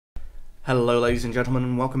Hello ladies and gentlemen,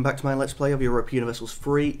 and welcome back to my Let's Play of Europa Universalis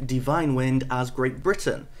free Divine Wind as Great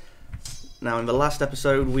Britain. Now in the last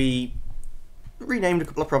episode we renamed a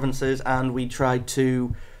couple of provinces and we tried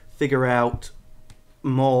to figure out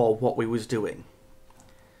more what we was doing.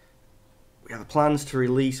 We have plans to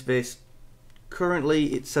release this.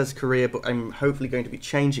 Currently it says Korea, but I'm hopefully going to be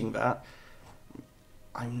changing that.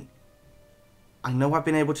 I know I've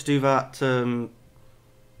been able to do that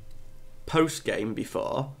post-game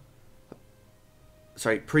before.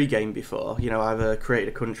 Sorry, pre-game before. You know, I've created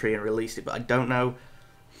a country and released it, but I don't know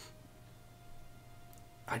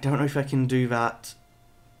if I can do that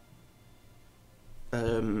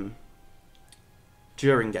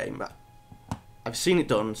during game. But I've seen it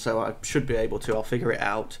done, so I should be able to. I'll figure it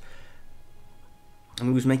out. And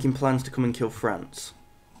we was making plans to come and kill France.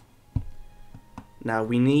 Now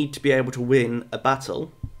we need to be able to win a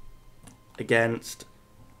battle against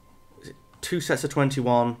 2 sets of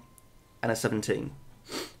 21 and a 17.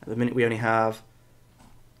 At the minute we only have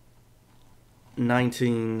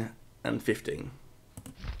 19 and 15.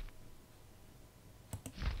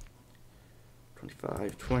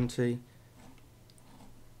 25, 20.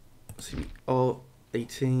 Let's see,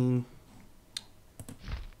 18.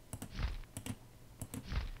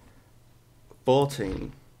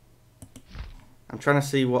 14. I'm trying to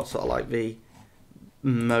see what sort of like the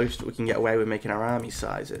most we can get away with making our army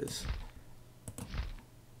sizes.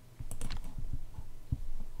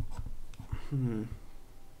 I'm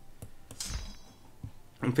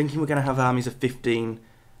thinking we're going to have armies of 15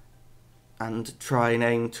 and try and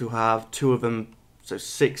aim to have 2 of them, so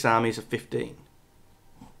 6 armies of 15.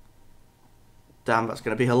 Damn, that's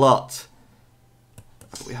going to be a lot.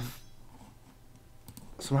 We have...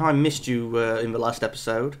 Somehow I missed you in the last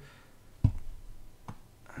episode.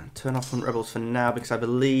 Turn off Hunt Rebels for now because I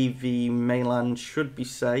believe the mainland should be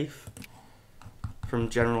safe from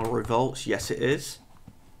general revolts. Yes, it is.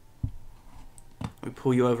 We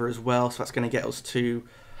pull you over as well, so that's going to get us to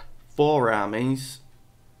 4 armies.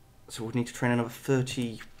 So we need to train another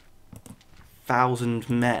 30,000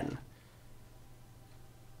 men.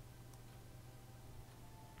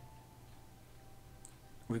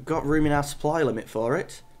 We've got room in our supply limit for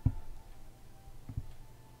it.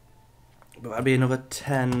 But that'd be another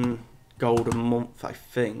 10 gold a month, I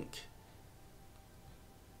think.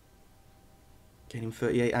 Gaining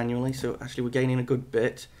 38 annually, so actually we're gaining a good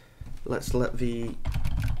bit. Let's let the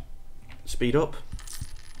speed up.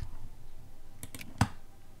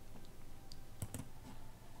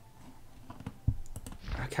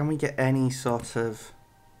 Can we get any sort of,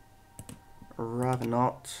 rather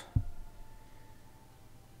not,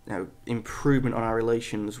 you know, improvement on our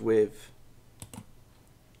relations with?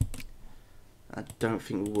 I don't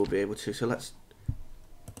think we will be able to. So let's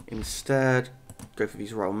instead go for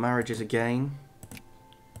these royal marriages again. I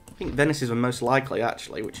think Venice is the most likely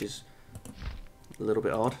actually, which is a little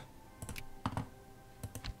bit odd.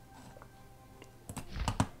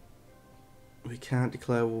 We can't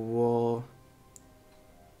declare war.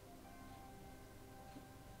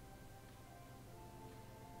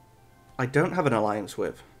 I don't have an alliance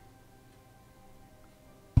with.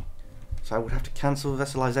 So I would have to cancel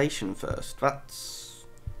vassalization first. That's...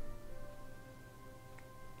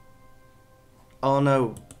 Oh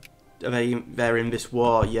no. They're in this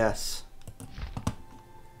war, yes.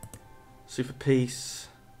 Super peace.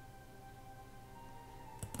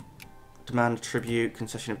 Demand tribute,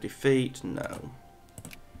 concession of defeat, no.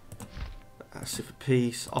 Super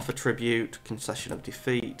peace, offer tribute, concession of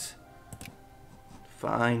defeat.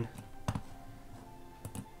 Fine.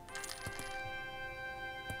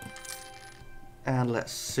 And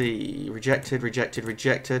let's see, rejected, rejected,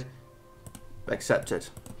 rejected. Accepted.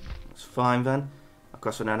 That's fine then. Of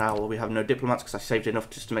course, for now we have no diplomats because I saved enough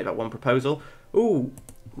just to make that one proposal. Ooh,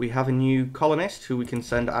 we have a new colonist who we can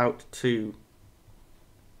send out to...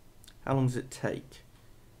 How long does it take?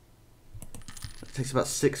 It takes about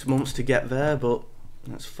 6 months to get there, but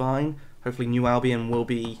that's fine. Hopefully New Albion will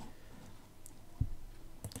be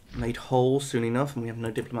made whole soon enough, and we have no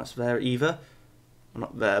diplomats there either. Well,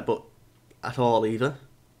 not there, but at all either.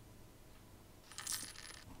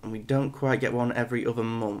 And we don't quite get one every other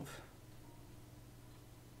month.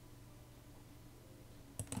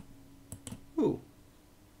 Ooh.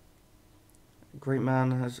 A great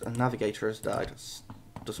man has... A navigator has died. It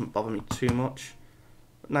doesn't bother me too much.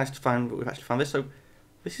 But nice to find that we've actually found this. So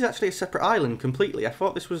this is actually a separate island completely. I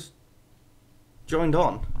thought this was joined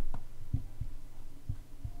on.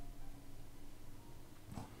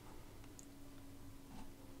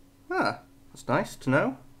 Ah. That's nice to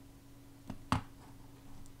know.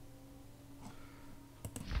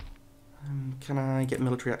 Can I get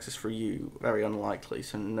military access for you? Very unlikely,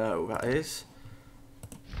 so no, that is.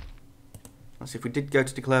 Let's see, if we did go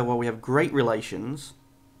to declare war, we have great relations,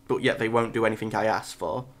 but yet they won't do anything I ask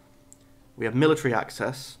for. We have military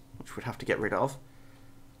access, which we'd have to get rid of.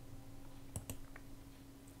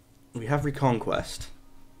 We have reconquest.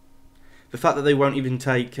 The fact that they won't even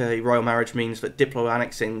take a royal marriage means that Diplo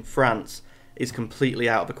annexing France is completely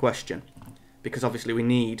out of the question. Because obviously we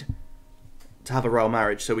need to have a royal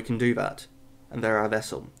marriage so we can do that. And they're our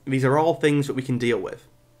vessel. These are all things that we can deal with.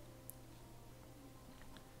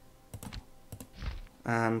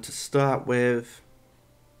 And to start with...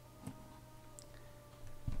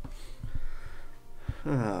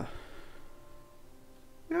 we don't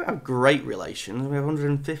have great relations. We have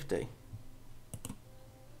 150.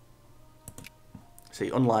 See,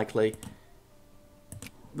 unlikely.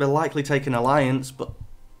 They're likely take an alliance, but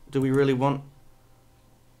do we really want...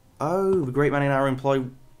 Oh, the great man in our employ...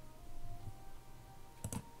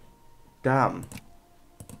 Damn.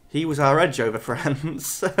 He was our edge over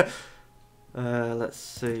France. Let's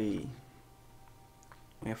see.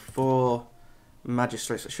 We have 4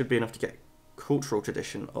 magistrates. That should be enough to get cultural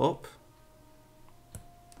tradition up.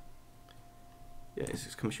 Yeah, this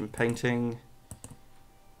is commission painting.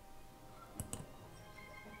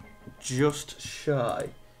 Just shy.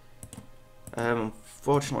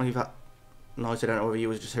 Unfortunately, that noise, I don't know whether you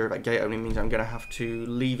was just hearing that gate opening, means I'm going to have to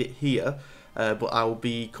leave it here. But I'll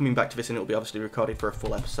be coming back to this and it'll be obviously recorded for a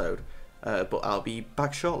full episode. But I'll be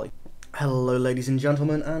back shortly. Hello ladies and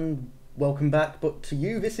gentlemen, and welcome back. But to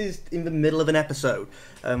you, this is in the middle of an episode.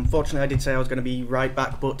 Fortunately, I did say I was going to be right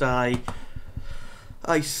back, but I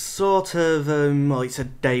sort of, well, it's a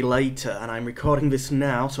day later, and I'm recording this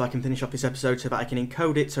now so I can finish off this episode so that I can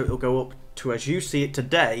encode it so it'll go up to as you see it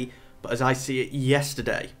today, but as I see it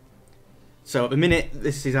yesterday. So at the minute,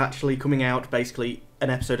 this is actually coming out basically an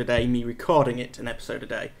episode a day, me recording it an episode a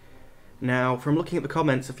day. Now, from looking at the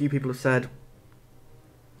comments, a few people have said,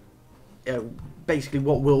 basically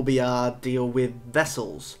what will be our deal with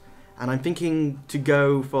vessels, and I'm thinking to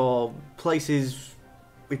go for places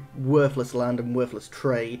with worthless land and worthless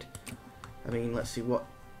trade. I mean, let's see, what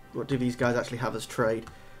do these guys actually have as trade?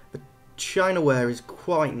 The Chinaware is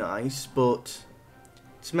quite nice, but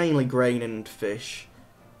it's mainly grain and fish.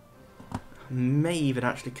 I may even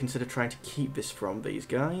actually consider trying to keep this from these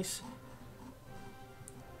guys.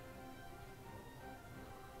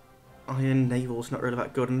 Iron Naval's not really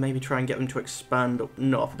that good, and maybe try and get them to expand up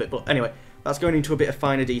north a bit. But anyway, that's going into a bit of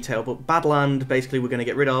finer detail. But bad land, basically, we're going to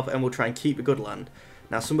get rid of, and we'll try and keep the good land.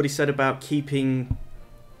 Now, somebody said about keeping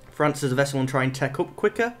France as a vessel and try and tech up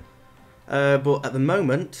quicker. But at the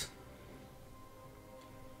moment...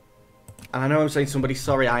 And I know I'm saying to somebody,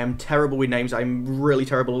 sorry, I am terrible with names. I'm really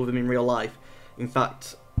terrible with them in real life. In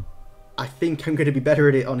fact, I think I'm going to be better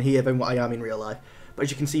at it on here than what I am in real life. But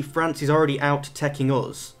as you can see, France is already out-teching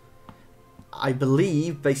us. I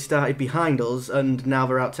believe they started behind us, and now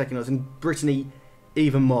they're out-teching us. And Brittany,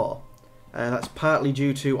 even more. That's partly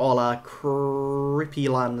due to all our crippy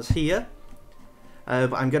lands here.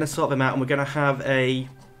 But I'm going to sort them out, and we're going to have a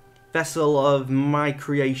vessel of my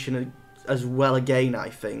creation as well again, I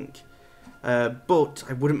think. But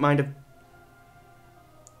I wouldn't mind if...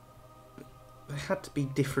 They had to be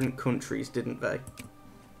different countries, didn't they?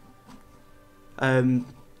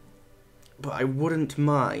 But I wouldn't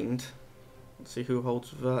mind... Let's see who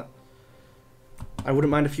holds that. I wouldn't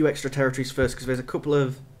mind a few extra territories first, because there's a couple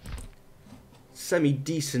of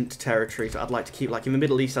semi-decent territories that I'd like to keep. Like in the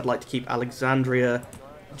Middle East, I'd like to keep Alexandria,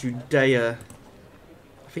 Judea.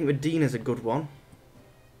 I think Medina's a good one.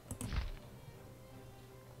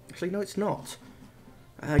 Actually, no, it's not.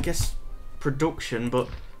 I guess production, but...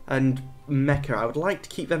 And Mecca, I would like to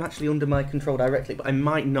keep them actually under my control directly, but I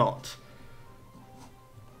might not.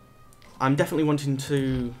 I'm definitely wanting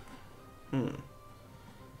to...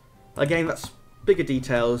 Again, that's bigger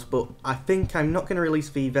details, but I think I'm not going to release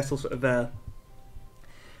the vessel sort of there.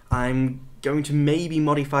 I'm going to maybe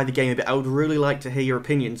modify the game a bit. I would really like to hear your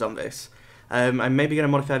opinions on this. I'm maybe going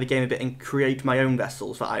to modify the game a bit and create my own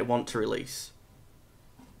vessels that I want to release.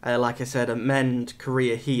 Like I said, amend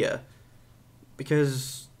Korea here.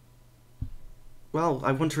 Because, well,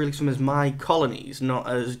 I want to release them as my colonies, not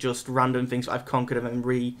as just random things that I've conquered and then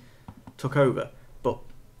re-took over. But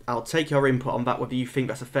I'll take your input on that, whether you think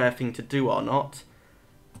that's a fair thing to do or not.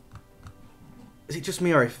 Is it just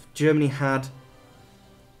me, or if Germany had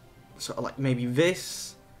sort of like maybe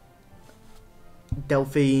this,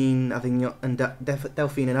 Delphine, Avignon, and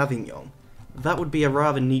Delphine and Avignon, that would be a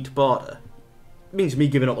rather neat border. It means me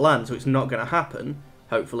giving up land, so it's not going to happen,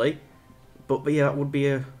 hopefully. But yeah, that would be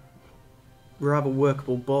a rather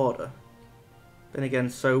workable border. Then again,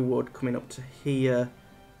 so would coming up to here.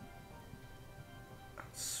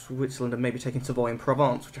 Switzerland and maybe taking Savoy and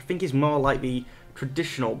Provence, which I think is more like the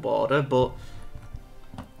traditional border, but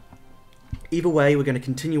either way, we're going to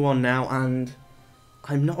continue on now, and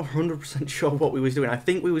I'm not 100% sure what we was doing. I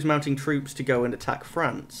think we was mounting troops to go and attack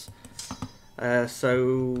France.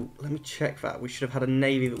 So, let me check that. We should have had a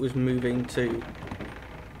navy that was moving to...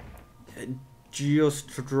 just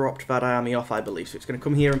dropped that army off, I believe. So it's going to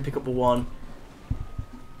come here and pick up the one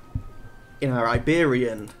in our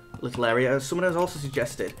Iberian little area. Someone has also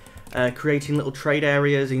suggested creating little trade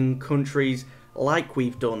areas in countries like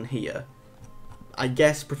we've done here. I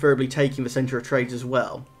guess preferably taking the centre of trade as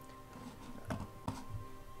well.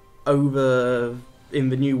 Over in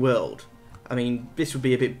the New World. I mean, this would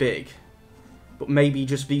be a bit big. But maybe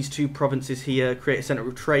just these two provinces here, create a centre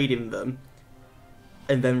of trade in them,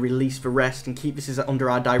 and then release the rest and keep this as under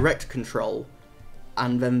our direct control,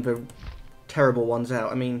 and then the terrible ones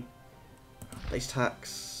out. I mean, base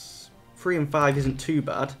tax 3 and 5 isn't too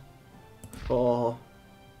bad. 4,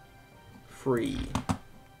 3.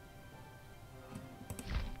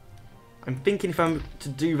 I'm thinking if I'm to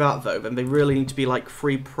do that though, then they really need to be like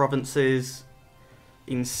 3 provinces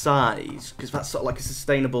in size, because that's sort of like a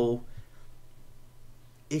sustainable-ish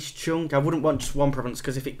chunk. I wouldn't want just one province,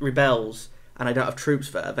 because if it rebels and I don't have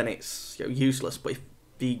troops there, then it's, you know, useless. But if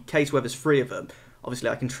the case where there's 3 of them, obviously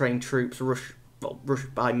I can train troops, rush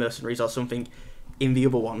by mercenaries or something in the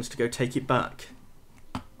other ones to go take it back.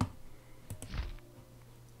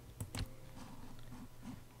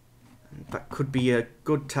 And that could be a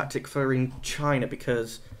good tactic for in China,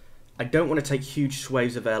 because I don't want to take huge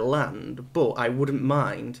swathes of their land, but I wouldn't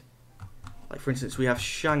mind. Like, for instance, we have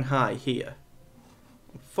Shanghai here.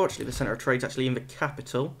 Unfortunately, the centre of trade's actually in the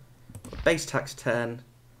capital. Base tax 10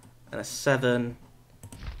 and a 7.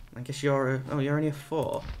 I guess you're a, oh, you're only a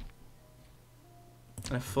 4.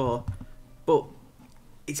 And a 4. But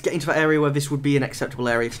it's getting to that area where this would be an acceptable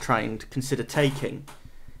area to try and consider taking.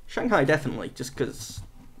 Shanghai definitely, just because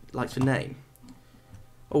it likes the name.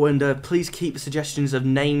 Oh, and please keep the suggestions of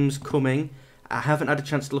names coming. I haven't had a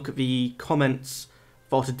chance to look at the comments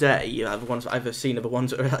for today. The ones that I've seen are the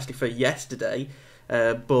ones that are actually for yesterday.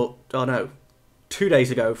 But, oh no, 2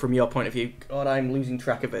 days ago from your point of view. God, I'm losing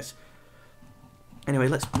track of this. Anyway,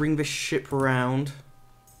 let's bring this ship around.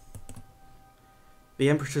 The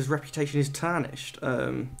Emperor's reputation is tarnished.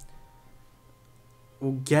 We'll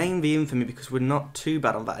gain the infamy because we're not too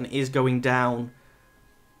bad on that, and it is going down.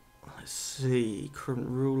 Let's see, current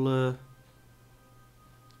ruler.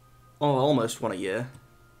 Oh, almost 1 a year.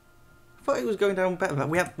 I thought it was going down better.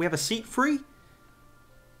 We have a seat free.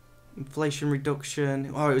 Inflation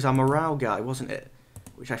reduction. Oh, it was our morale guy, wasn't it?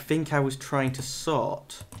 Which I think I was trying to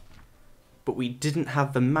sort. But we didn't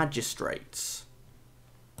have the magistrates.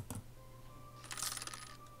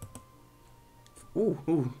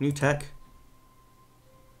 Ooh, new tech.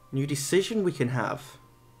 New decision we can have.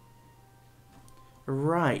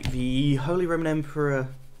 Right, the Holy Roman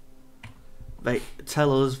Emperor, they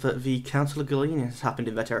tell us that the Council of Gallieni has happened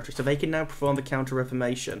in their territory, so they can now perform the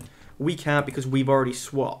Counter-Reformation. We can't because we've already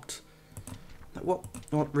swapped. What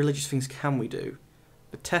religious things can we do?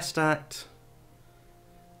 The Test Act,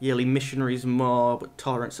 yearly missionaries more, but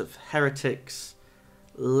tolerance of heretics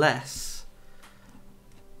less.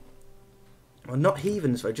 Well, not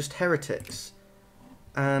heathens though, just heretics.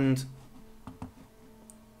 And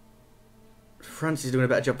France is doing a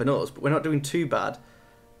better job than us, but we're not doing too bad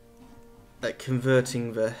at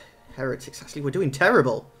converting the heretics. Actually, we're doing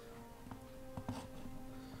terrible.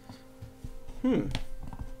 In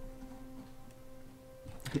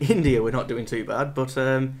India, we're not doing too bad, but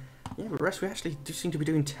yeah, the rest we actually do seem to be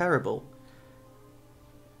doing terrible.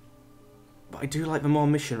 But I do like the more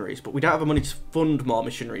missionaries, but we don't have the money to fund more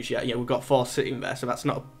missionaries yet. Yeah, we've got 4 sitting there, so that's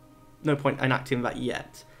no point enacting that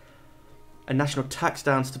yet. And national tax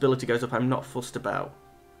down, stability goes up, I'm not fussed about.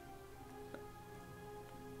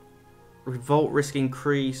 Revolt risk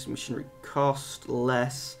increase, missionary cost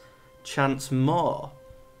less, chance more.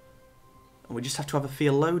 And we just have to have a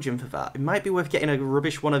theologian for that. It might be worth getting a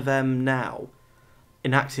rubbish one of them now,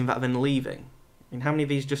 enacting that, then leaving. I mean, how many of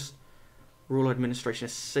these just ruler administration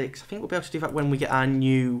is 6? I think we'll be able to do that when we get our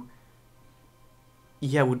new...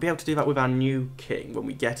 Yeah, we'll be able to do that with our new king when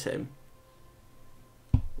we get him.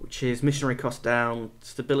 Which is missionary cost down,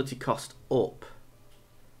 stability cost up.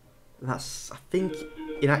 That's, I think,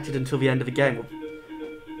 enacted until the end of the game.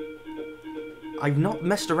 I've not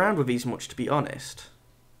messed around with these much, to be honest.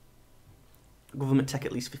 Government tech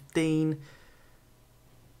at least 15.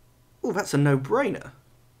 Oh, that's a no-brainer.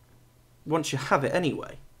 Once you have it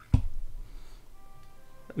anyway.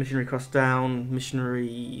 Missionary cost down,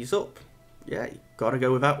 missionaries up. Yeah, you gotta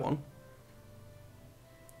go with that one.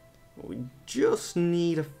 We just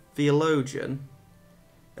need a theologian,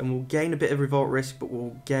 and we'll gain a bit of revolt risk, but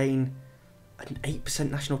we'll gain an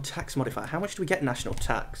 8% national tax modifier. How much do we get national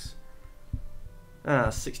tax?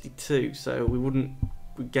 62, so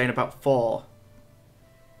we'd gain about 4.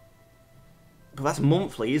 But that's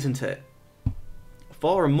monthly, isn't it?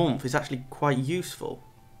 4 a month is actually quite useful.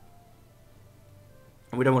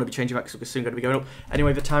 And we don't want to be changing that because we're soon going to be going up.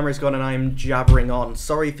 Anyway, the timer is gone and I am jabbering on.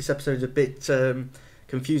 Sorry if this episode is a bit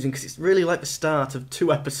confusing because it's really like the start of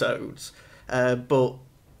 2 episodes. But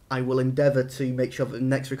I will endeavour to make sure that the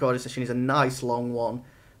next recording session is a nice long one.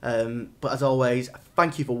 But as always,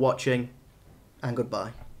 thank you for watching and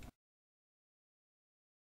goodbye.